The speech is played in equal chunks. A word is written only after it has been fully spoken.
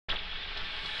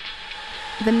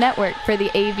the network for the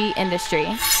AV industry.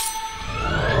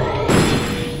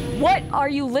 What are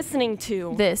you listening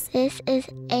to? This is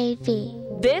AV.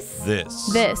 This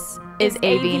is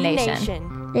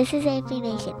AVNation. This is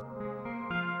AVNation.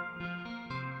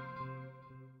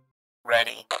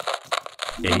 Ready.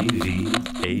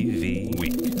 AVWeek.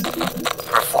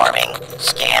 Performing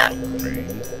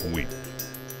scan. Week.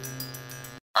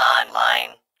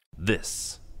 Online.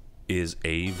 This is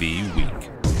AVWeek.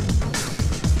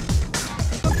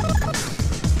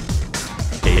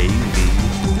 AVWeek.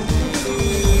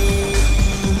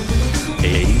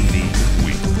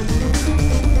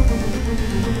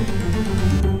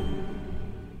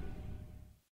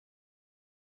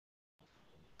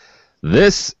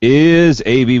 This is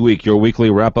AV Week, your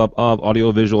weekly wrap-up of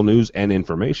audiovisual news and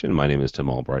information. My name is Tim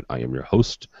Albright. I am your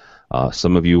host.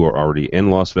 Some of you are already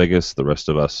in Las Vegas. The rest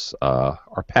of us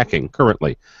are packing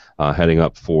currently, heading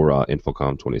up for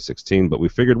InfoComm 2016. But we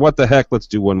figured, what the heck, let's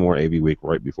do one more AV Week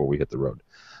right before we hit the road.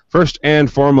 First and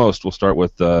foremost, we'll start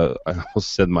with, I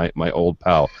almost said my old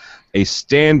pal, a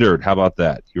standard. How about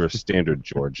that? You're a standard,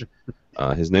 George.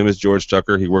 His name is George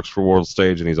Tucker. He works for World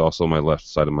Stage, and he's also my left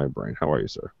side of my brain. How are you,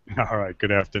 sir? All right.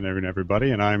 Good afternoon, everybody.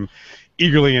 And I'm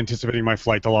eagerly anticipating my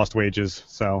flight to Lost Wages,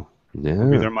 so I'll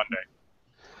be there Monday.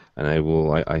 And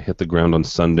I hit the ground on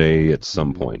Sunday at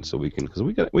some point, so we can, because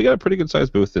we got a pretty good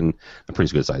sized booth, and a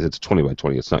pretty good size. It's 20 by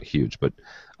 20. It's not huge, but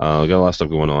we got a lot of stuff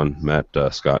going on. Matt,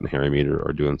 Scott, and Harry Meter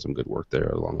are doing some good work there,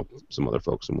 along with some other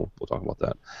folks, and we'll talk about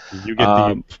that. You get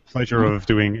the pleasure of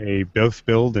doing a booth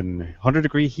build in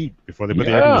 100-degree heat before they put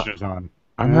the air conditioners on.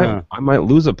 I might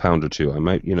lose a pound or two. I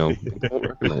might, they won't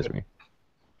recognize me.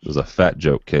 It was a fat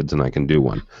joke, kids, and I can do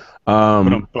one.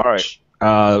 All right.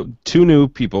 Two new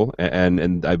people,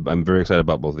 and I'm very excited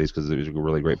about both of these because these are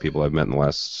really great people I've met in the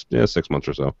last 6 months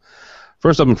or so.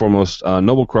 First up and foremost,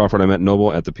 Noble Crawford. I met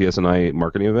Noble at the PSNI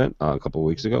marketing event a couple of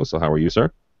weeks ago. So how are you,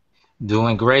 sir?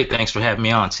 Doing great. Thanks for having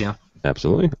me on, Tim.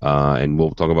 Absolutely. And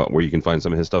we'll talk about where you can find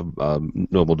some of his stuff.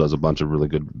 Noble does a bunch of really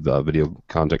good video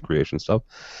content creation stuff.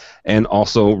 And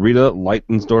also Rita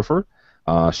Leitensdorfer.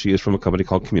 She is from a company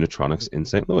called Communitronics in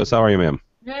St. Louis. How are you, ma'am?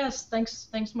 Yes, thanks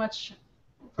much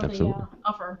for the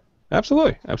offer.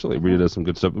 Absolutely. Rita does some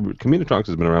good stuff. Communitronics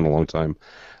has been around a long time.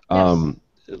 Yes.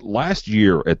 Last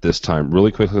year at this time, really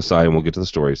quick aside, and we'll get to the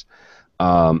stories.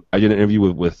 I did an interview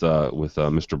with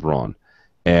Mr. Braun,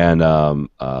 and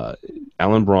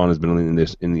Alan Braun has been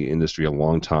in the industry a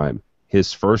long time.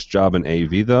 His first job in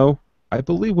AV, though, I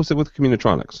believe, was with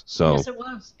Communitronics. So yes, it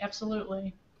was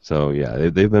absolutely. So yeah,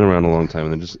 they've been around a long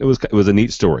time, and it was a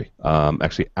neat story.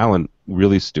 Actually, Alan,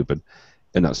 really stupid.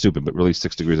 And not stupid, but really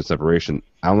 6 degrees of separation.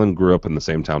 Alan grew up in the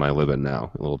same town I live in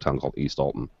now, a little town called East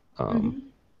Alton.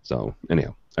 So,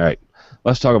 anyhow, all right,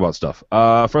 let's talk about stuff.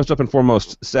 First up and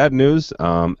foremost, sad news,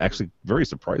 actually very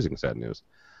surprising sad news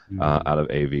out of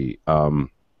AV.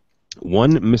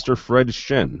 One Mr. Fred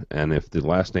Shen, and if the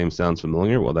last name sounds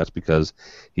familiar, well, that's because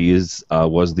he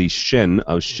was the Shen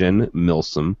of Shen,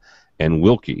 Milsom, and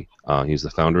Wilkie. He's the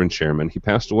founder and chairman. He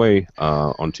passed away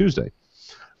on Tuesday.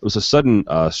 It was a sudden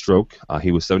stroke.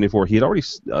 He was 74. He had already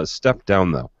stepped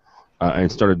down, though,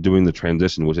 and started doing the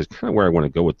transition, which is kind of where I want to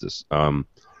go with this.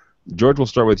 George, we'll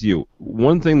start with you.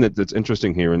 One thing that's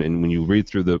interesting here, and when you read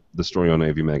through the story on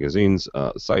AV Magazine's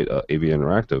site, AV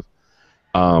Interactive,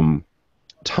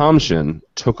 Tom Shen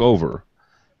took over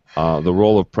the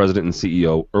role of president and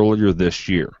CEO earlier this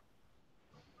year.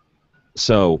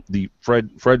 So the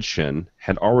Fred Shen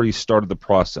had already started the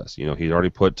process. He'd already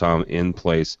put Tom in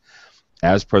place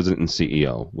as president and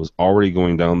CEO, was already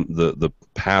going down the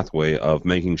pathway of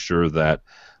making sure that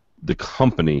the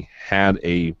company had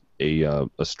a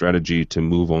strategy to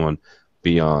move on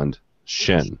beyond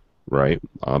Shen, right?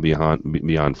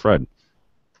 Beyond Fred.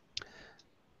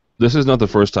 This is not the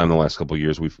first time in the last couple of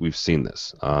years we've seen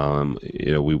this.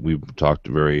 We've talked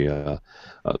a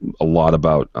lot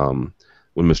about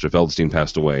when Mr. Feldstein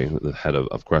passed away, the head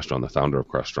of Crestron, the founder of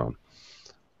Crestron.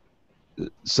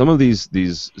 Some of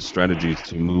these strategies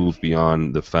to move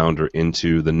beyond the founder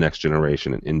into the next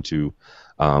generation and into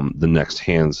the next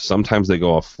hands, sometimes they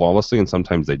go off flawlessly and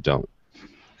sometimes they don't.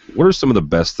 What are some of the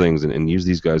best things, and use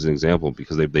these guys as an example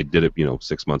because they did it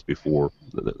 6 months before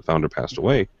the founder passed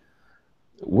away.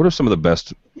 What are some of the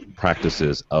best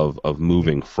practices of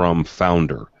moving from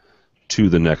founder to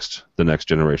the next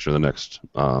generation, or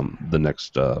the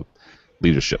next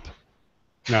leadership?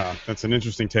 No, that's an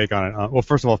interesting take on it. Well,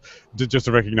 first of all, just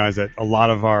to recognize that a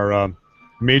lot of our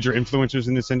major influencers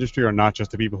in this industry are not just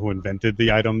the people who invented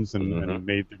the items and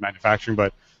made the manufacturing,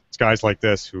 but it's guys like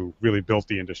this who really built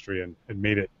the industry and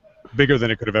made it bigger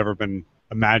than it could have ever been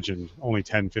imagined only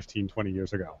 10, 15, 20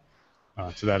 years ago.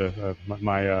 So that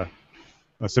my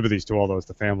sympathies to all those,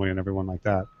 the family and everyone like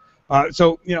that.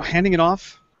 So, handing it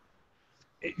off,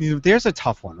 there's a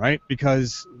tough one, right?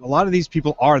 Because a lot of these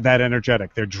people are that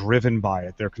energetic. They're driven by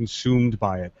it. They're consumed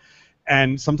by it.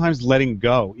 And sometimes letting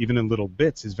go, even in little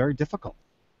bits, is very difficult.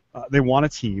 They want a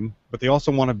team, but they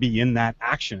also want to be in that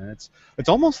action. And it's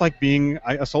almost like being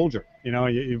a soldier.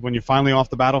 When you're finally off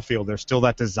the battlefield, there's still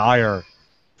that desire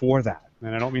for that.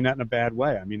 And I don't mean that in a bad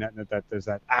way. I mean that there's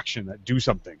that action, that do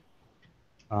something.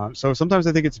 So sometimes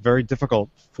I think it's very difficult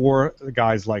for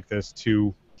guys like this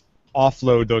to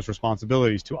offload those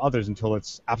responsibilities to others until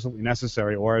it's absolutely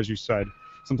necessary, or as you said,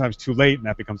 sometimes too late, and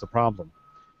that becomes a problem.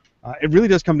 It really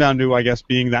does come down to, I guess,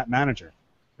 being that manager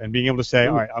and being able to say,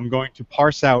 all right, I'm going to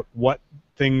parse out what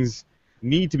things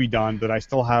need to be done that I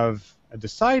still have a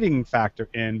deciding factor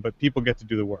in, but people get to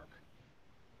do the work.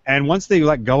 And once they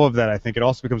let go of that, I think it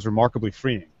also becomes remarkably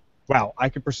freeing. Wow, I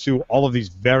can pursue all of these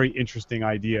very interesting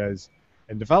ideas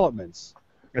and developments,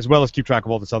 as well as keep track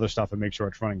of all this other stuff and make sure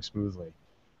it's running smoothly.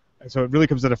 And so it really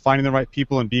comes down to finding the right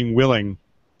people and being willing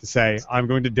to say, I'm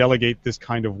going to delegate this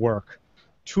kind of work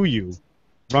to you,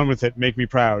 run with it, make me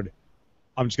proud.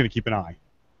 I'm just going to keep an eye.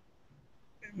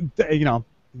 But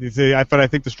I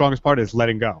think the strongest part is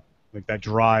letting go. Like that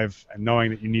drive and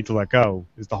knowing that you need to let go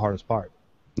is the hardest part.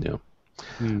 Yeah.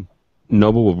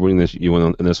 Noble will bring you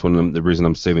in this one. The reason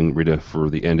I'm saving Rita for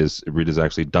the end is Rita's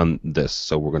actually done this,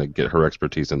 so we're going to get her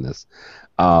expertise in this.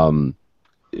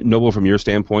 Noble, from your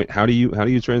standpoint, how do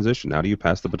you transition? How do you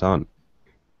pass the baton?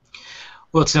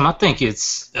 Well, Tim, I think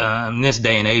it's in this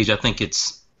day and age, I think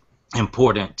it's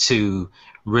important to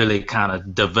really kind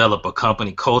of develop a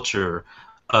company culture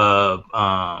of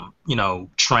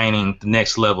training the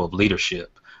next level of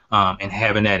leadership and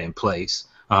having that in place.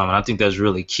 And I think that's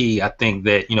really key. I think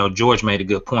that, George made a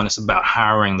good point. It's about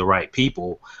hiring the right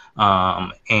people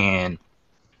and,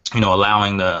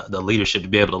 allowing the leadership to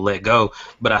be able to let go.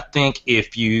 But I think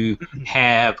if you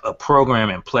have a program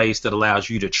in place that allows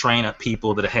you to train up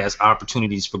people, that has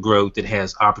opportunities for growth, that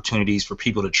has opportunities for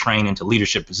people to train into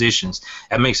leadership positions,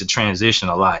 that makes the transition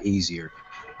a lot easier.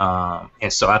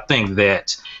 And so I think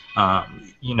that,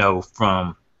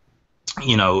 from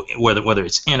whether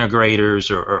it's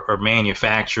integrators or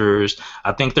manufacturers,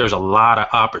 I think there's a lot of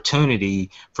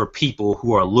opportunity for people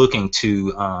who are looking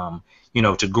to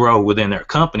to grow within their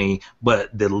company,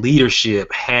 but the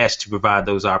leadership has to provide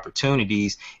those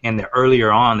opportunities, and the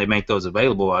earlier on they make those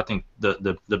available, I think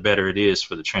the better it is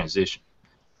for the transition.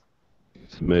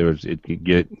 Maybe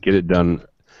get it done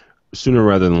sooner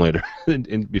rather than later,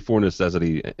 and before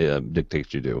necessity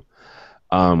dictates you do.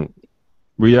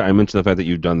 Rita, I mentioned the fact that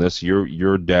you've done this.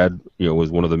 Your dad, was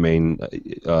one of the main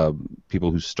people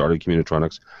who started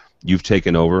Communitronics. You've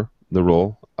taken over the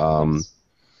role.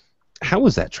 How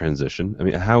was that transition? I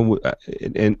mean, how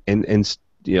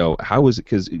how was it?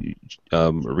 Because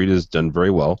Rita's done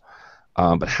very well,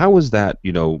 but how was that?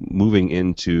 Moving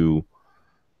into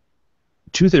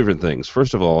two different things.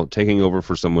 First of all, taking over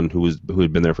for someone who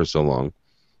had been there for so long.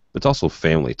 It's also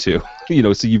family too.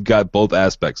 So you've got both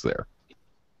aspects there.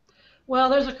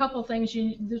 Well, there's a couple things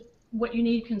what you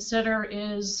need to consider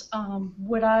is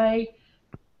would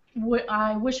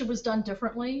I wish it was done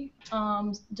differently.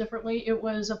 It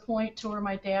was a point to where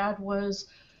my dad was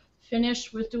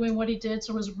finished with doing what he did,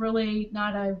 so it was really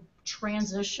not a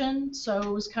transition. So it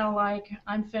was kind of like,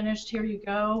 I'm finished, here you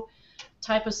go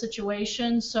type of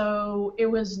situation. So it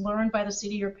was learned by the seat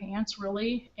of your pants,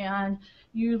 really, and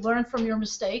you learn from your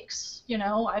mistakes.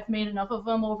 I've made enough of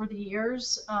them over the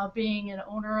years, being an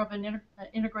owner of an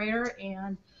integrator,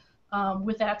 and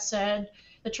with that said,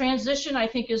 the transition, I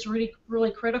think, is really,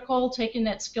 really critical, taking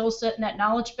that skill set and that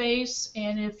knowledge base,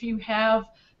 and if you have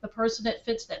the person that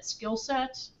fits that skill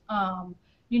set,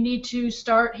 you need to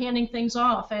start handing things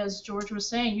off. As George was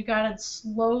saying, you got to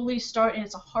slowly start, and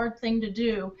it's a hard thing to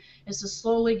do, is to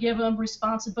slowly give them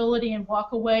responsibility and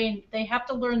walk away, and they have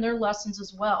to learn their lessons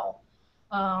as well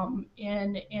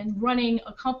in running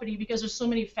a company, because there's so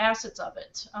many facets of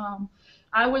it.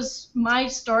 My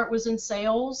start was in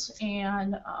sales,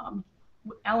 and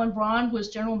Alan Braun was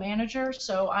general manager,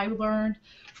 so I learned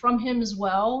from him as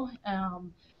well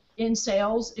in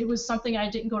sales. It was something I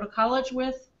didn't go to college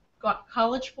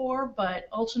for, but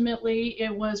ultimately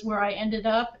it was where I ended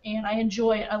up, and I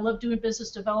enjoy it. I love doing business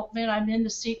development. I'm in the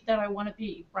seat that I want to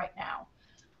be right now.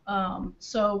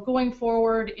 So going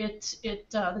forward,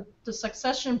 the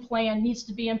succession plan needs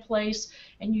to be in place,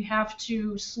 and you have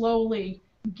to slowly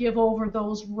give over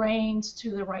those reins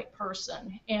to the right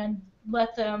person and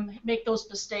let them make those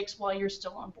mistakes while you're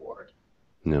still on board.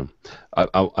 Yeah,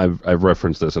 I've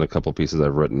referenced this in a couple pieces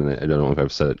I've written, and I don't know if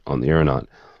I've said it on the air or not.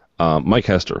 Mike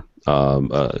Hester,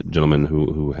 a gentleman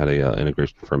who had a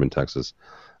integration firm in Texas,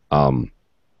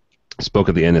 spoke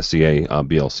at the NSCA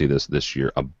BLC this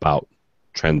year about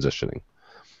transitioning,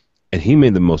 and he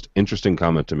made the most interesting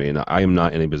comment to me. And I am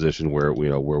not in a position where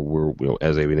we're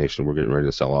as AVNation we're getting ready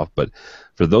to sell off, but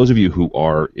for those of you who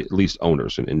are at least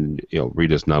owners, and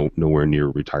Rita's nowhere near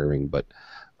retiring, but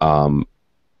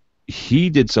he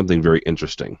did something very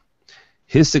interesting.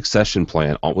 His succession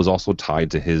plan was also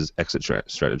tied to his exit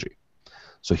strategy.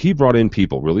 So he brought in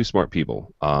people, really smart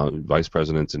people, vice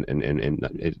presidents and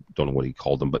I don't know what he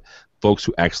called them, but folks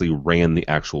who actually ran the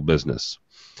actual business.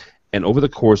 And over the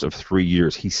course of 3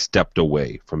 years, he stepped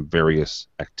away from various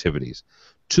activities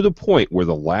to the point where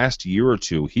the last year or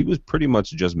two, he was pretty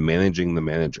much just managing the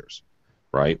managers,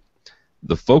 right?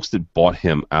 The folks that bought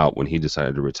him out when he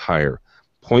decided to retire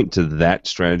point to that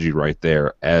strategy right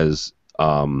there as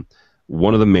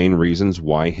one of the main reasons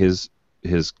why his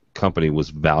company was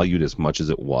valued as much as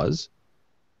it was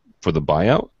for the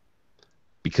buyout,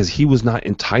 because he was not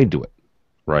tied to it,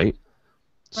 right?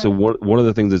 So one of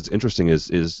the things that's interesting is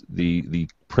the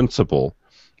principle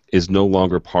is no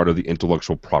longer part of the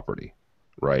intellectual property,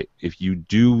 right? If you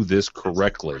do this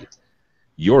correctly,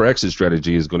 your exit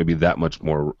strategy is going to be that much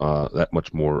more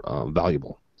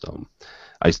valuable. So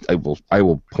I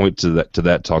will point to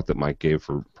that talk that Mike gave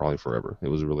for probably forever. It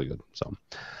was really good. So.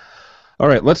 All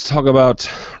right, let's talk about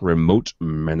remote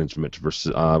management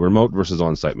versus remote versus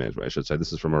on-site management, I should say.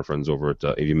 This is from our friends over at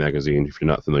AV Magazine. If you're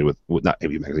not familiar with not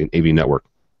AV Magazine, AV Network.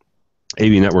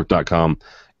 AVNetwork.com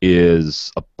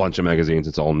is a bunch of magazines.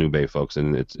 It's all New Bay folks,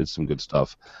 and it's some good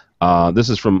stuff. This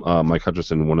is from Mike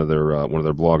Hutcherson, one of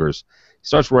their bloggers. He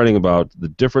starts writing about the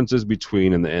differences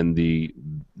between and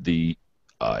the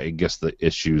I guess the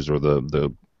issues or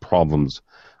the problems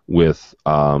with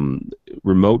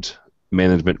remote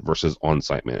management versus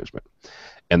on-site management,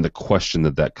 and the question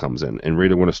that comes in. And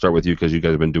Rita, I want to start with you because you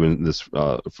guys have been doing this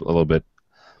for a little bit.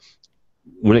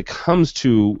 When it comes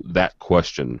to that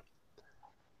question,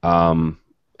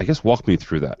 I guess walk me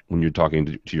through that when you're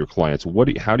talking to your clients.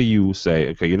 How do you say,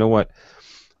 okay, you know what?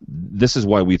 This is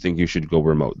why we think you should go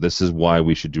remote. This is why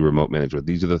we should do remote management.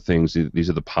 These are the things. These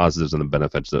are the positives and the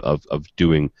benefits of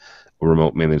doing a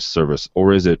remote managed service.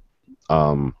 Or is it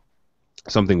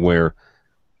something where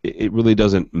it really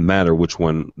doesn't matter which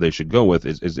one they should go with?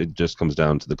 It just comes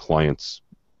down to the client's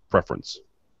preference?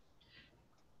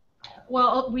 Well,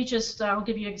 I'll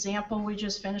give you an example. We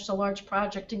just finished a large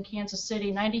project in Kansas City,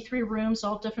 93 rooms,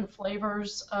 all different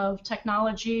flavors of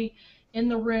technology in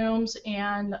the rooms,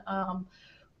 and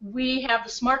we have the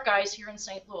smart guys here in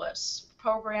St. Louis,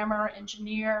 programmer,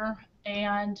 engineer,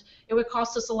 and it would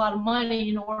cost us a lot of money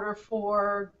in order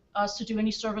for us to do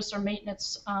any service or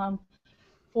maintenance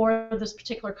for this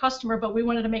particular customer, but we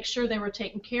wanted to make sure they were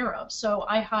taken care of. So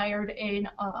I hired a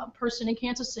person in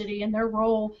Kansas City, and their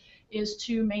role is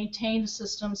to maintain the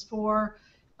systems for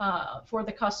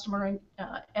the customer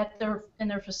in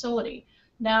their facility.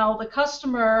 Now the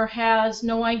customer has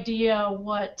no idea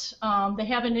what they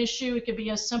have an issue. It could be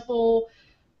a simple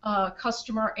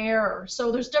customer error.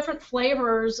 So there's different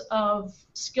flavors of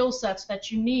skill sets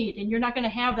that you need, and you're not going to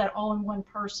have that all in one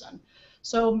person.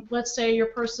 So let's say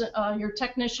your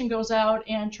technician goes out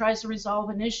and tries to resolve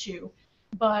an issue,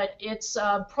 but it's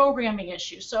a programming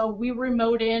issue. So we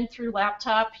remote in through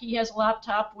laptop. He has a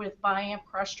laptop with BACnet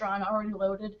Crestron already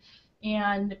loaded,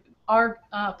 and our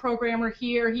programmer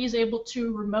here, he's able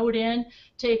to remote in,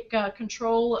 take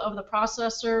control of the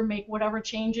processor, make whatever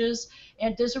changes,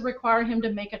 and doesn't require him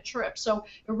to make a trip. So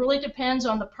it really depends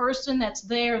on the person that's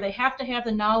there. They have to have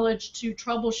the knowledge to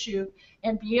troubleshoot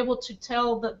and be able to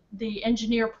tell the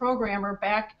engineer programmer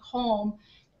back home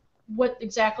what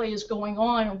exactly is going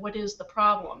on and what is the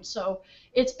problem. So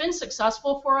it's been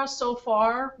successful for us so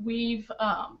far. We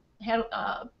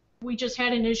just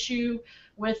had an issue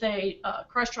with a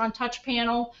Crestron touch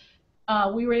panel.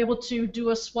 We were able to do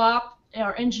a swap.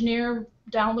 Our engineer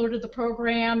downloaded the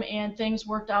program and things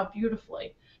worked out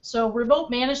beautifully. So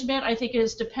remote management, I think,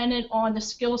 is dependent on the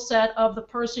skill set of the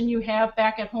person you have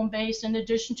back at home base, in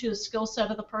addition to the skill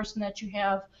set of the person that you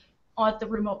have at the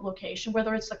remote location,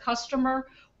 whether it's the customer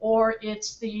or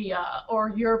it's the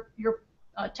or your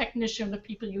technician, the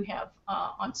people you have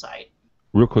on site.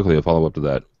 Real quickly, a follow up to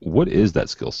that. What is that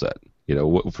skill set?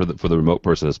 For the remote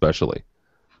person especially.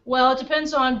 Well, it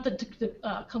depends on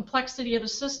the complexity of the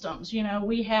systems.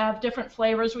 We have different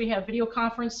flavors. We have video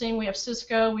conferencing. We have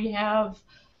Cisco. We have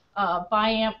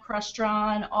BACnet,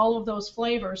 Crestron, all of those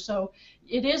flavors. So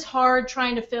it is hard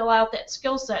trying to fill out that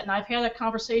skill set. And I've had a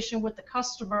conversation with the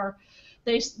customer.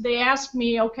 They ask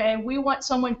me, okay, we want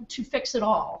someone to fix it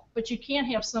all, but you can't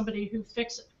have somebody who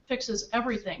fixes fixes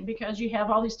everything because you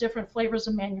have all these different flavors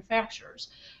and manufacturers.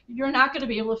 You're not going to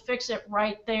be able to fix it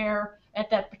right there at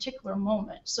that particular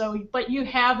moment. So, but you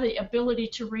have the ability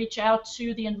to reach out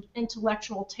to the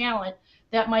intellectual talent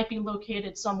that might be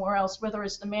located somewhere else, whether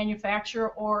it's the manufacturer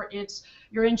or it's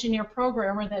your engineer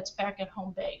programmer that's back at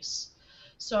home base.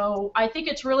 So I think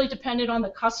it's really dependent on the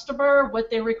customer, what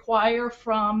they require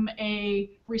from a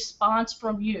response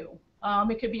from you.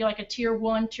 It could be like a tier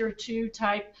 1, tier 2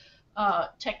 type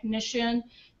technician.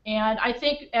 And I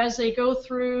think as they go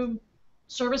through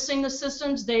servicing the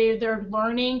systems, they're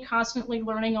learning, constantly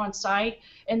learning on site.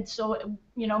 And so,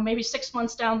 you know, maybe 6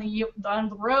 months down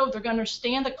the road, they're going to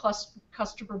understand the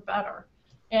customer better.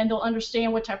 And they'll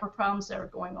understand what type of problems that are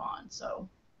going on. So.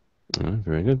 All right,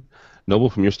 very good. Noble,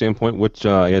 from your standpoint, which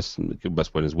I guess the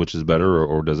best point is which is better,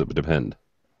 or does it depend?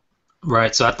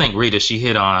 Right. So I think Rita, she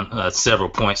hit on several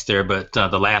points there, but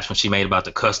the last one she made about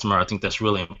the customer, I think that's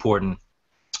really important.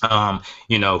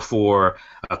 You know, for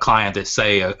a client that's,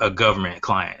 say, a government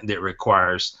client that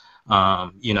requires,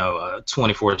 you know,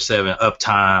 24/7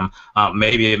 uptime,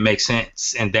 maybe it makes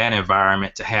sense in that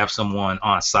environment to have someone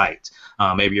on site.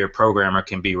 Maybe your programmer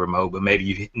can be remote, but maybe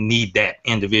you need that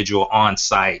individual on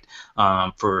site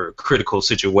for critical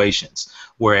situations.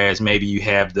 Whereas maybe you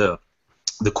have the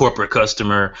corporate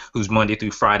customer who's Monday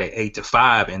through Friday 8 to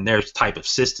 5, and their type of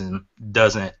system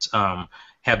doesn't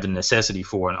have the necessity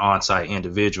for an on-site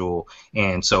individual,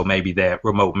 and so maybe that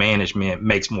remote management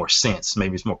makes more sense.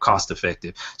 Maybe it's more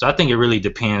cost-effective. So I think it really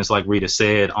depends, like Rita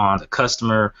said, on the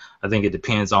customer. I think it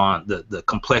depends on the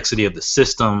complexity of the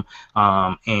system,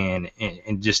 and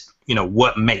just, you know,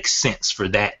 what makes sense for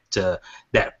that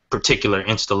particular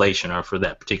installation or for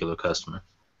that particular customer.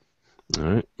 All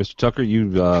right, Mr. Tucker,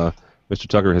 Mr.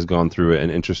 Tucker has gone through an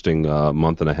interesting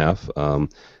month and a half.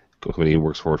 Company he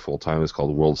works for full time is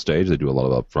called World Stage. They do a lot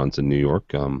of upfronts in New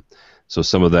York. So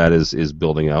some of that is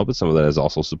building out, but some of that is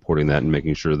also supporting that and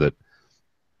making sure that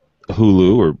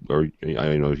Hulu or I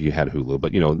don't know if you had Hulu,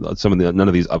 but you know none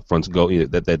of these upfronts go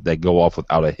that they go off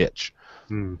without a hitch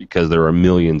because there are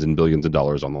millions and billions of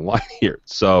dollars on the line here.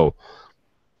 So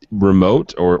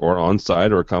remote or on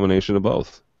site or a combination of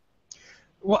both.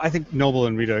 Well, I think Noble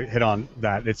and Rita hit on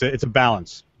that. It's a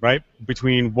balance, right,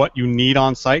 between what you need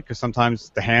on site, because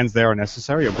sometimes the hands there are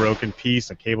necessary, a broken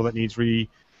piece, a cable that needs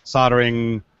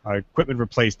re-soldering, equipment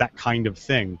replaced, that kind of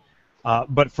thing.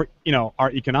 But for, you know,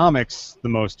 our economics, the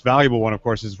most valuable one, of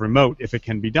course, is remote if it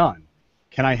can be done.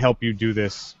 Can I help you do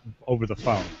this over the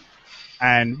phone?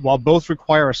 And while both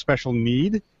require a special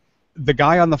need, the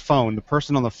guy on the phone, the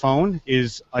person on the phone,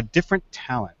 is a different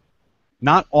talent.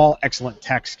 Not all excellent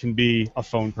techs can be a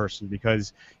phone person,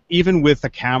 because even with a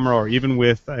camera or even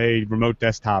with a remote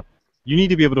desktop, you need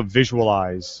to be able to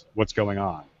visualize what's going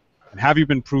on. And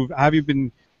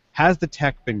has the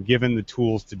tech been given the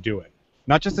tools to do it?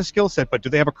 Not just the skill set, but do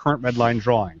they have a current red line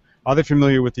drawing? Are they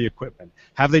familiar with the equipment?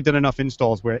 Have they done enough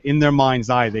installs where in their mind's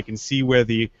eye they can see where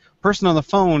the person on the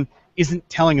phone isn't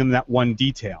telling them that one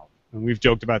detail? And we've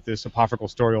joked about this apocryphal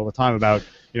story all the time about,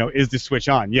 you know, is the switch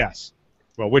on? Yes.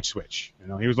 Well, which switch? You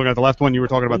know, he was looking at the left one, you were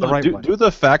talking about the right one. Do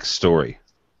the fax story.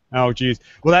 Oh, geez.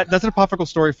 Well, that's an apocryphal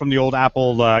story from the old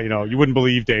Apple, you know, you wouldn't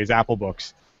believe days, Apple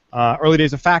books. Early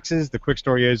days of faxes, the quick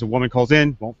story is a woman calls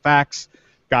in, won't fax.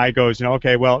 Guy goes, you know,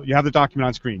 okay, well, you have the document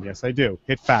on screen. Yes, I do.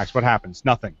 Hit fax. What happens?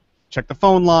 Nothing. Check the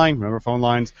phone line. Remember phone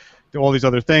lines. Do all these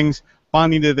other things.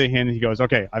 Finally, to the end, he goes,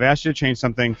 okay, I've asked you to change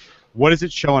something. What does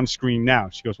it show on screen now?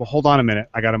 She goes, well, hold on a minute.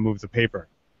 I got to move the paper.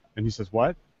 And he says,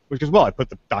 what? Well, he goes, well, I put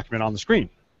the document on the screen.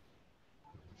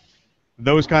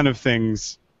 Those kind of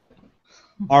things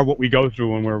are what we go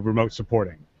through when we're remote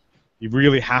supporting. You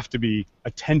really have to be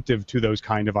attentive to those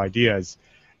kind of ideas.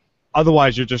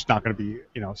 Otherwise, you're just not going to be,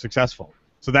 you know, successful.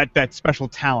 So that special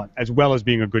talent, as well as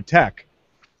being a good tech,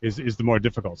 is the more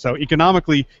difficult. So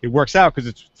economically, it works out because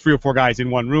it's 3 or 4 guys in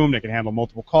one room. They can handle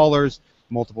multiple callers,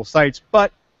 multiple sites.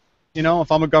 But, you know,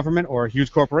 if I'm a government or a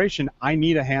huge corporation, I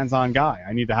need a hands-on guy.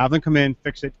 I need to have them come in,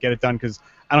 fix it, get it done, because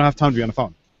I don't have time to be on the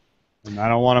phone. And I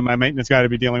don't want my maintenance guy to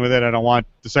be dealing with it. I don't want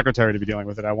the secretary to be dealing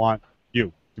with it. I want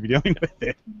you to be dealing with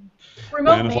it.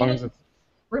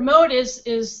 Remote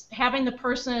is having the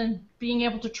person being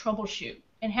able to troubleshoot.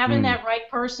 And having that right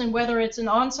person, whether it's an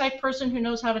on-site person who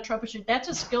knows how to troubleshoot, that's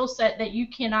a skill set that you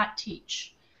cannot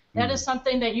teach. That is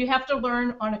something that you have to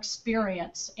learn on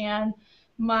experience. And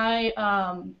my,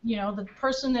 you know, the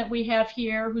person that we have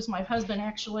here, who's my husband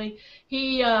actually,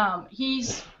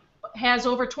 he's has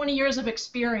over 20 years of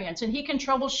experience, and he can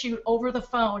troubleshoot over the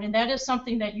phone, and that is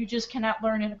something that you just cannot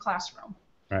learn in a classroom.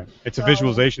 Right. It's a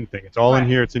visualization thing. It's all in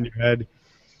here. It's in your head.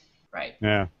 Right.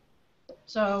 Yeah.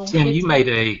 So Tim, you made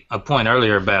a point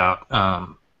earlier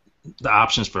about the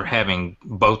options for having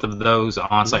both of those,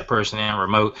 on-site person and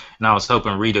remote. And I was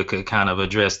hoping Rita could kind of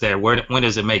address that. When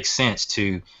does it make sense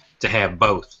to have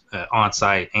both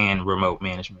on-site and remote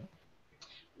management?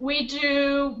 We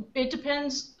do. It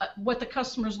depends what the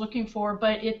customer is looking for,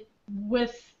 but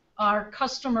with our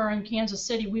customer in Kansas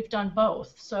City, we've done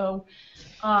both. So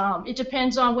it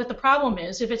depends on what the problem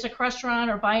is. If it's a restaurant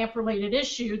or buy-up related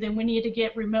issue, then we need to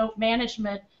get remote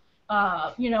management,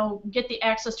 get the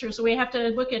access to it. So we have to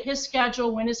look at his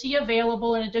schedule. When is he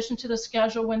available in addition to the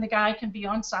schedule when the guy can be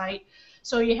on site?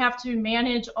 So you have to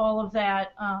manage all of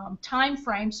that time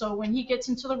frame. So when he gets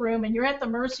into the room, and you're at the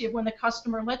mercy of when the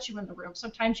customer lets you in the room.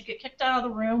 Sometimes you get kicked out of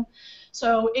the room.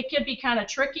 So it can be kind of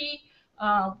tricky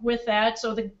with that.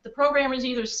 So the programmer is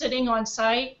either sitting on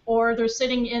site or they're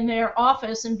sitting in their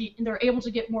office and they're able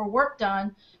to get more work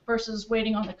done versus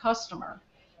waiting on the customer.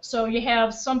 So you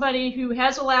have somebody who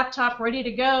has a laptop ready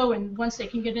to go, and once they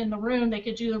can get in the room, they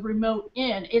could do the remote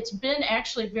in. It's been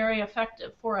actually very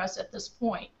effective for us at this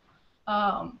point.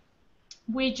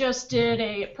 We just did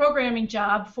a programming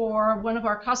job for one of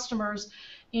our customers,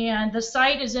 and the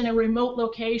site is in a remote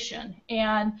location.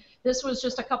 And this was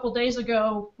just a couple days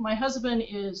ago. My husband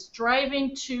is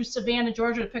driving to Savannah,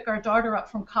 Georgia to pick our daughter up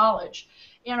from college,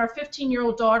 and our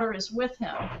 15-year-old daughter is with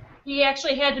him. He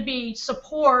actually had to be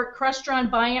support, Crestron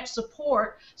BACnet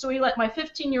support, so he let my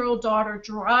 15-year-old daughter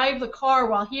drive the car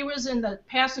while he was in the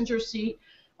passenger seat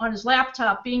on his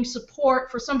laptop being support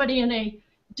for somebody in a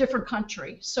different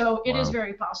country. So it is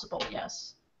very possible,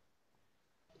 yes.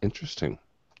 Interesting.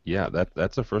 Yeah,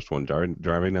 that's the first one,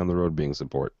 driving down the road being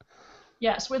support.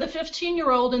 Yes, with a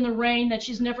 15-year-old in the rain that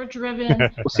she's never driven.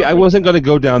 Well, see, I wasn't going to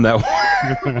go down that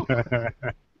way.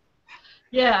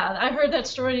 Yeah, I heard that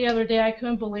story the other day. I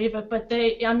couldn't believe it, but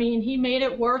he made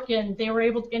it work, and they were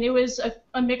able to, and it was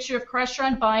a mixture of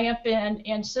Crestron, BACnet,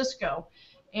 and Cisco,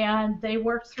 and they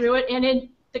worked through it. And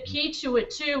the key to it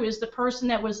too is the person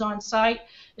that was on site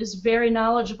is very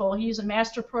knowledgeable. He's a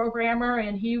master programmer,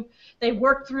 and they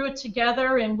worked through it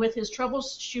together, and with his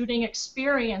troubleshooting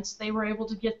experience, they were able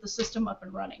to get the system up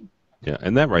and running. Yeah,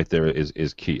 and that right there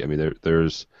is key. I mean,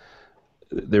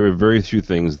 there are very few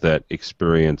things that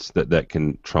that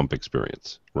can trump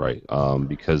experience, right?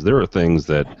 Because there are things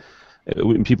that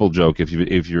people joke if you're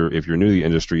new to the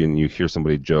industry and you hear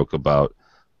somebody joke about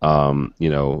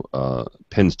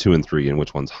pins 2 and 3 and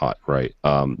which one's hot, right?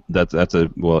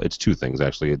 It's two things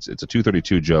actually. It's a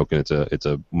 232 joke, and it's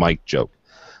a mic joke,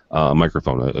 a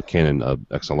microphone, a Canon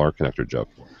XLR connector joke.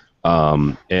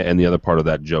 And the other part of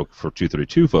that joke for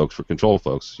 232 folks, for control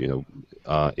folks,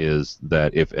 is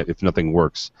that if nothing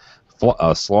works,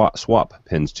 swap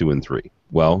pins 2 and 3.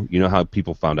 Well, you know how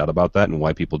people found out about that and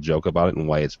why people joke about it and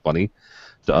why it's funny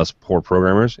to us poor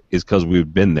programmers is because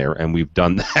we've been there and we've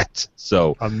done that.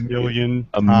 So a million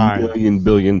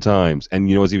billion times. And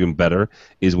you know what's even better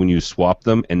is when you swap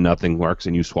them and nothing works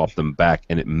and you swap them back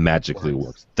and it magically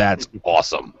works. That's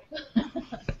awesome.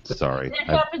 Sorry. It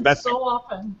happens so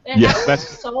often. Happens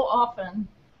so often.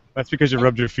 That's because you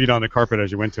rubbed your feet on the carpet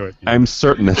as you went to it. I'm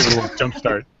certain that's a little jump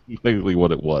start. Basically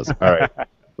what it was. All right.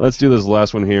 Let's do this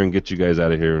last one here and get you guys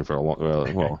out of here for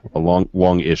a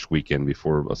long-ish weekend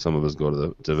before some of us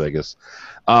go to Vegas.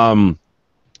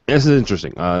 This is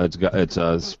interesting.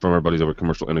 It's from our buddies over at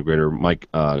Commercial Integrator, Mike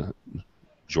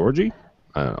Georgie?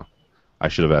 I don't know. I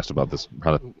should have asked about this,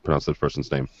 how to pronounce this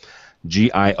person's name.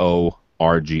 Giorgi.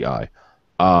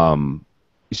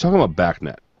 He's talking about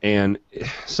BACnet. And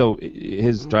so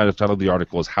his title of the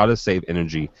article is How to Save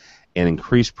Energy and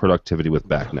Increase Productivity with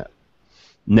BACnet.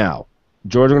 Now,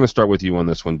 George, I'm going to start with you on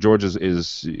this one. George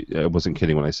is I wasn't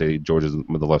kidding when I say George is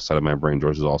the left side of my brain.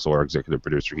 George is also our executive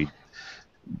producer. He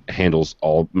handles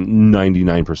all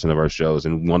 99% of our shows,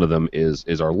 and one of them is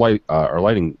our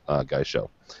lighting guy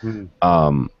show.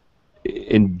 Mm-hmm.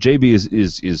 And JB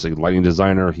is a lighting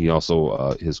designer. He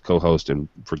also his co-host, and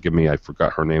forgive me, I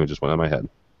forgot her name. It just went out of my head.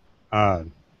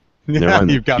 Yeah,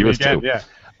 you've got me again. Too. Yeah.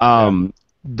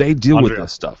 They deal with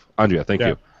this stuff. Andrea, thank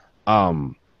you.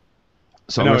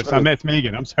 So no, it's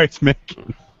Megan. I'm sorry, it's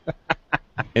Megan.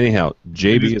 Anyhow,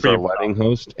 JB is our lighting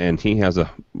host, and he has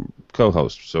a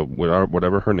co-host. So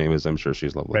whatever her name is, I'm sure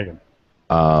she's lovely.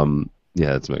 Megan.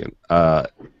 Yeah, it's Megan.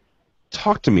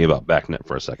 Talk to me about BACnet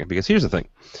for a second, because here's the thing.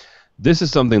 This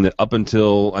is something that up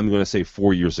until, I'm going to say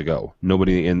 4 years ago,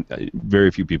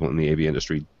 very few people in the AV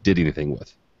industry did anything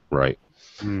with, right?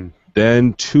 Mm.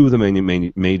 Then two of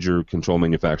the major control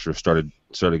manufacturers started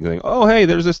going, oh, hey,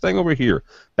 there's this thing over here.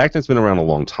 BACnet's been around a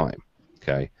long time,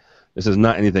 okay? This is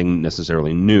not anything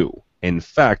necessarily new. In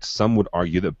fact, some would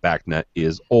argue that BACnet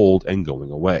is old and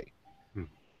going away. Hmm.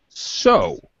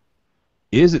 So,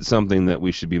 Is it something that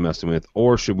we should be messing with,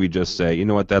 or should we just say, you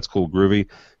know what, that's cool, groovy,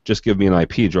 just give me an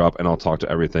IP drop and I'll talk to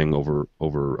everything over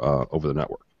the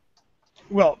network?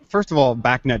 Well, first of all,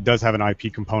 BACnet does have an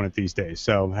IP component these days,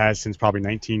 so has since probably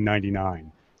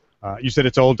 1999. You said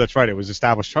it's old. That's right. It was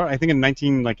established, I think, in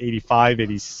 1985,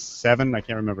 87. I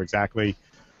can't remember exactly.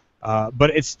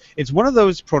 But it's one of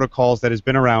those protocols that has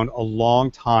been around a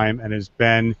long time and has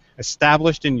been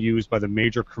established and used by the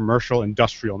major commercial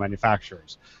industrial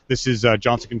manufacturers. This is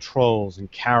Johnson Controls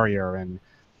and Carrier, and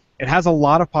it has a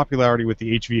lot of popularity with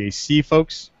the HVAC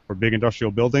folks for big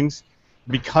industrial buildings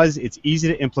because it's easy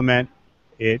to implement,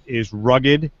 it is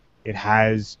rugged, it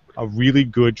has a really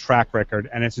good track record,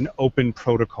 and it's an open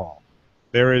protocol.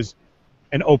 There is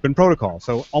an open protocol,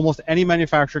 so almost any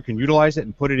manufacturer can utilize it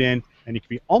and put it in, and you can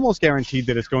be almost guaranteed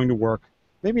that it's going to work.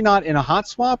 Maybe not in a hot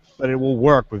swap, but it will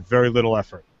work with very little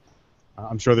effort.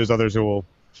 I'm sure there's others who will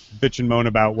bitch and moan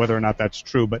about whether or not that's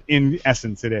true, but in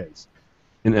essence it is.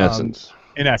 In essence.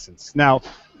 In essence. Now,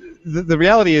 the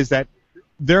reality is that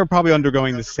they're probably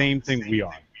undergoing the same thing we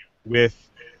are, with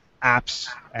apps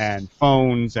and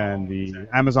phones and the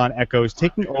Amazon Echoes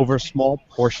taking over small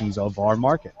portions of our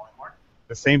market.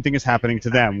 The same thing is happening to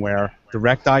them, where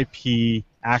direct IP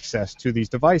access to these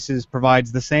devices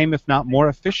provides the same, if not more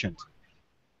efficient,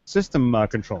 system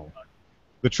control.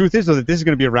 The truth is, though, that this is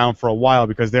going to be around for a while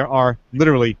because there are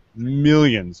literally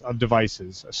millions of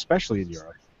devices, especially in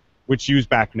Europe, which use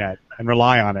BACnet and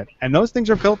rely on it. And those things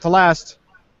are built to last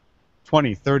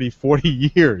 20, 30,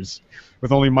 40 years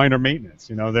with only minor maintenance.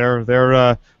 You know,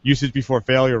 their usage before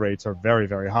failure rates are very,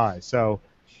 very high. So,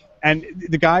 and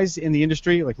the guys in the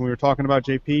industry, like when we were talking about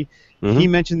JP, he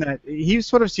mentioned that he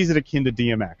sort of sees it akin to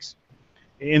DMX.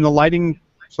 In the lighting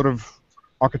sort of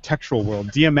architectural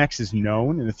world, DMX is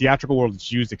known. In the theatrical world,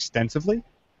 it's used extensively.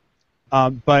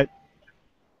 But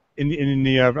in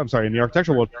the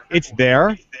architectural world, it's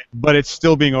there, but it's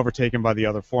still being overtaken by the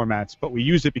other formats. But we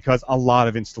use it because a lot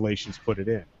of installations put it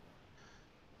in.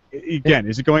 Again,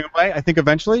 is it going away? I think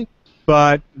eventually,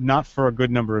 but not for a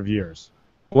good number of years.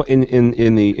 Well, in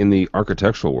the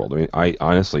architectural world, I mean, I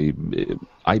honestly,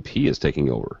 IP is taking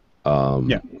over.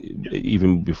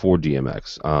 Even before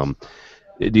DMX.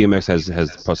 DMX has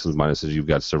pluses and minuses. You've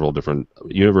got several different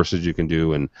universes you can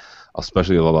do, and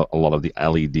especially a lot of the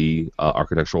LED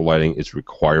architectural lighting is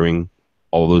requiring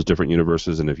all those different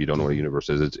universes. And if you don't know what a universe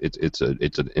is, it's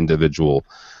an individual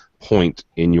point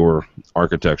in your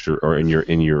architecture or in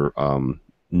your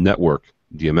network,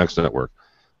 DMX network.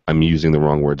 I'm using the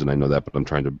wrong words, and I know that, but I'm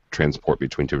trying to transport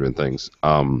between two different things.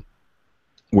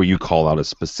 Where you call out a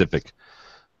specific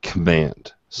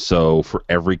command. So for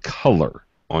every color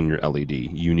on your LED,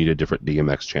 you need a different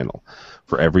DMX channel.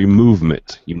 For every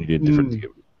movement, you need a different DMX.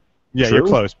 Yeah, True? you're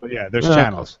close, but yeah, there's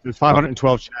channels. There's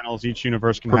 512 channels. Each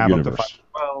universe can have up to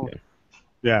 512. Okay.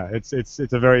 Yeah, it's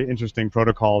a very interesting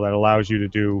protocol that allows you to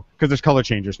do, because there's color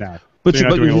changers now. But,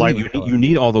 so you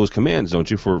need all those commands, don't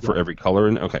you, for every color?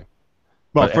 And okay.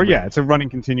 Well, it's a running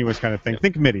continuous kind of thing.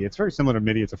 Think MIDI. It's very similar to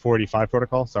MIDI. It's a 485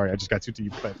 protocol. Sorry, I just got too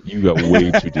deep. But you got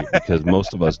way too deep because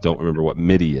most of us don't remember what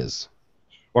MIDI is.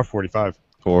 Or 45.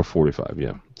 Or 45,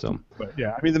 yeah. So. But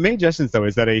yeah, I mean, the main essence though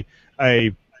is that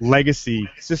a legacy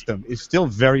system is still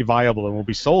very viable and will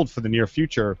be sold for the near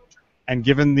future. And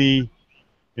given the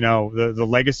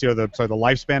legacy or the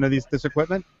lifespan of this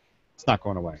equipment, it's not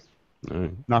going away. All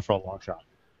right. Not for a long shot.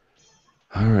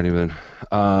 Alrighty then.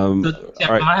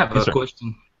 I have a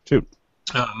question. Shoot.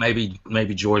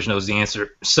 Maybe George knows the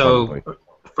answer. So, Probably.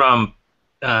 From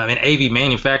an AV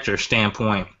manufacturer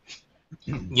standpoint,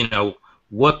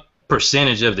 what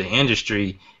percentage of the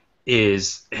industry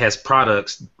has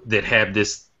products that have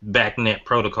this BACnet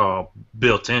protocol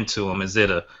built into them? Is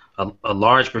it a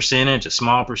large percentage, a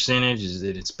small percentage? Is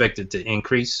it expected to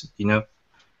increase?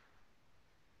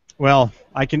 Well,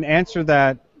 I can answer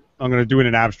that. I'm going to do it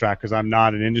in abstract because I'm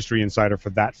not an industry insider for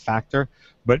that factor.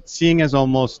 But seeing as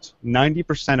almost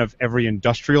 90% of every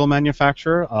industrial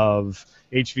manufacturer of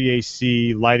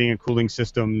HVAC, lighting and cooling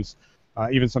systems,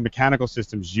 even some mechanical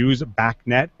systems use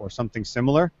BACnet or something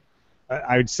similar,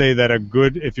 I would say that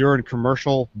if you're in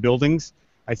commercial buildings,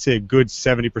 I'd say a good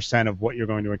 70% of what you're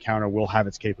going to encounter will have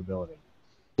its capability.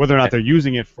 Whether or not they're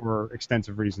using it for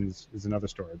extensive reasons is another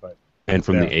story. And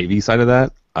from the AV side of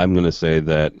that, I'm going to say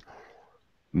that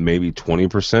maybe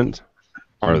 20%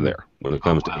 are there when it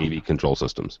comes to AV control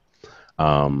systems.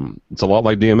 It's a lot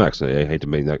like DMX. I hate to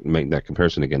make that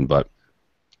comparison again, but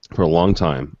for a long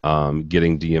time,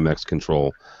 getting DMX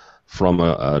control from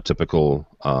a typical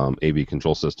AV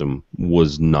control system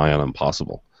was nigh on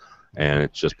impossible. And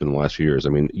it's just been the last few years. I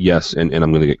mean, yes, and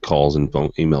I'm going to get calls and phone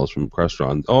emails from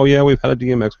Crestron. Oh, yeah, we've had a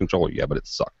DMX controller. Yeah, but it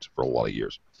sucked for a lot of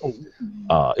years.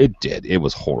 Oh. It did. It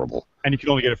was horrible. And you could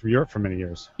only get it from Europe for many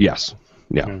years. Yes.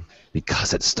 Yeah.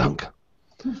 Because it stunk.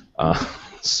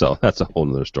 So that's a whole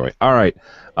nother story. All right.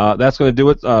 That's going to do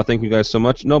it. Thank you guys so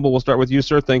much. Noble, we'll start with you,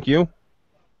 sir. Thank you.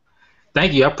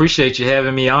 Thank you. I appreciate you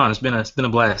having me on. It's been a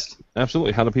blast.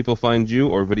 Absolutely. How do people find you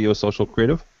or Video Social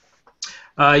Creative?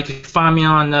 You can find me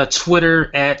on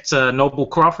Twitter at Noble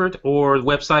Crawford or the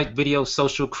website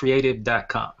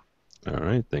videosocialcreative.com. All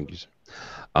right. Thank you,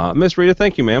 sir. Miss Rita,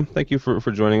 thank you, ma'am. Thank you for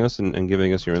joining us and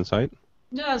giving us your insight.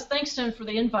 Yes, thanks, Tim, for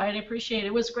the invite. I appreciate it.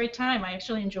 It was a great time. I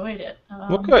actually enjoyed it.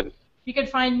 Well, good. You can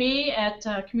find me at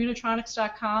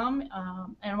communitronics.com,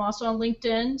 and I'm also on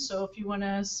LinkedIn, so if you want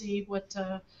to see what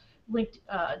do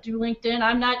LinkedIn.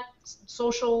 I'm not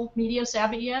social media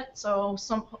savvy yet, so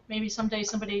maybe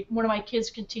someday one of my kids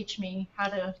can teach me how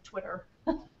to Twitter.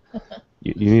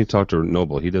 You need to talk to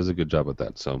Noble. He does a good job at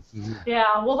that. So.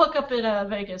 Yeah, we'll hook up in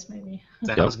Vegas maybe.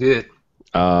 Sounds good.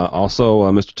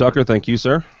 Also, Mr. Tucker, thank you,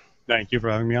 sir. Thank you for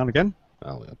having me on again.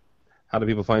 Oh, yeah. How do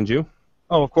people find you?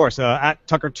 Oh, of course. At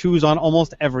Tucker2's on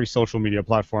almost every social media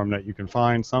platform that you can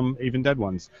find, some even dead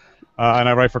ones. And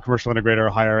I write for Commercial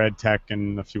Integrator, Higher Ed Tech,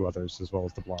 and a few others, as well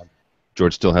as the blog.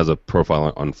 George still has a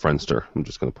profile on Friendster. I'm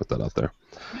just going to put that out there.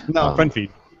 No,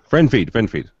 FriendFeed.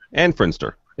 FriendFeed. And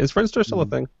Friendster. Is Friendster still a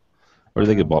thing? Or do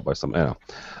they get bought by some? I don't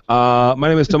know. My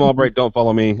name is Tim Albright. Don't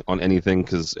follow me on anything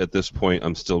because at this point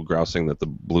I'm still grousing that the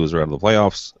Blues are out of the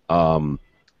playoffs.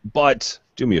 But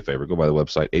do me a favor. Go by the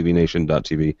website,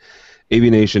 AVNation.tv.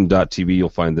 AVNation.tv, you'll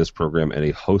find this program and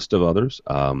a host of others.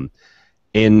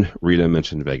 Rita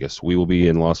mentioned Vegas. We will be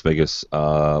in Las Vegas.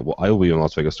 I will be in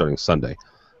Las Vegas starting Sunday,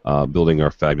 building our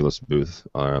fabulous booth.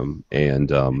 Go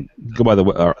by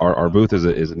our booth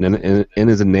is in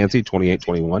Nancy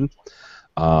 2821.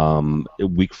 A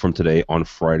week from today on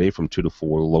Friday from 2 to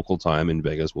 4 local time in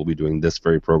Vegas, we'll be doing this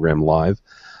very program live.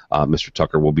 Mr.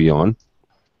 Tucker will be on.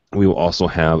 We will also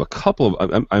have a couple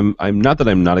of. I'm not that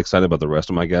I'm not excited about the rest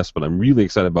of my guests, but I'm really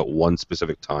excited about one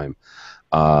specific time.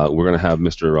 We're going to have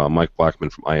Mr. Mike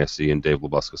Blackman from ISC and Dave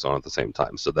Labuscus on at the same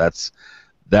time. So that's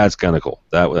kind of cool.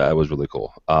 That was really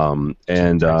cool. Two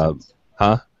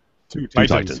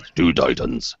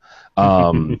Titans.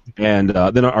 And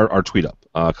then our tweet up.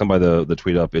 Come by the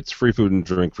tweet up. It's free food and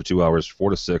drink for 2 hours, 4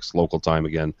 to 6 local time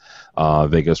again.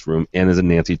 Vegas room, and is in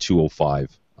Nancy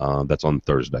 205. That's on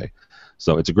Thursday.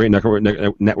 So it's a great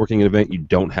networking event. You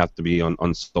don't have to be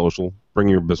on social. Bring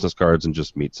your business cards and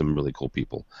just meet some really cool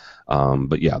people.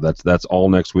 But yeah, that's all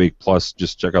next week. Plus,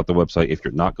 just check out the website if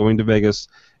you're not going to Vegas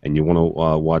and you want to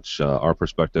watch our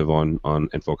perspective on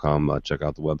Infocom. Check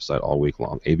out the website all week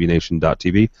long.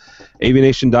 AVNation.tv.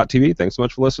 AVNation.tv. Thanks so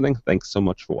much for listening. Thanks so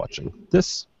much for watching.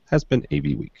 This has been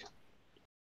AV Week.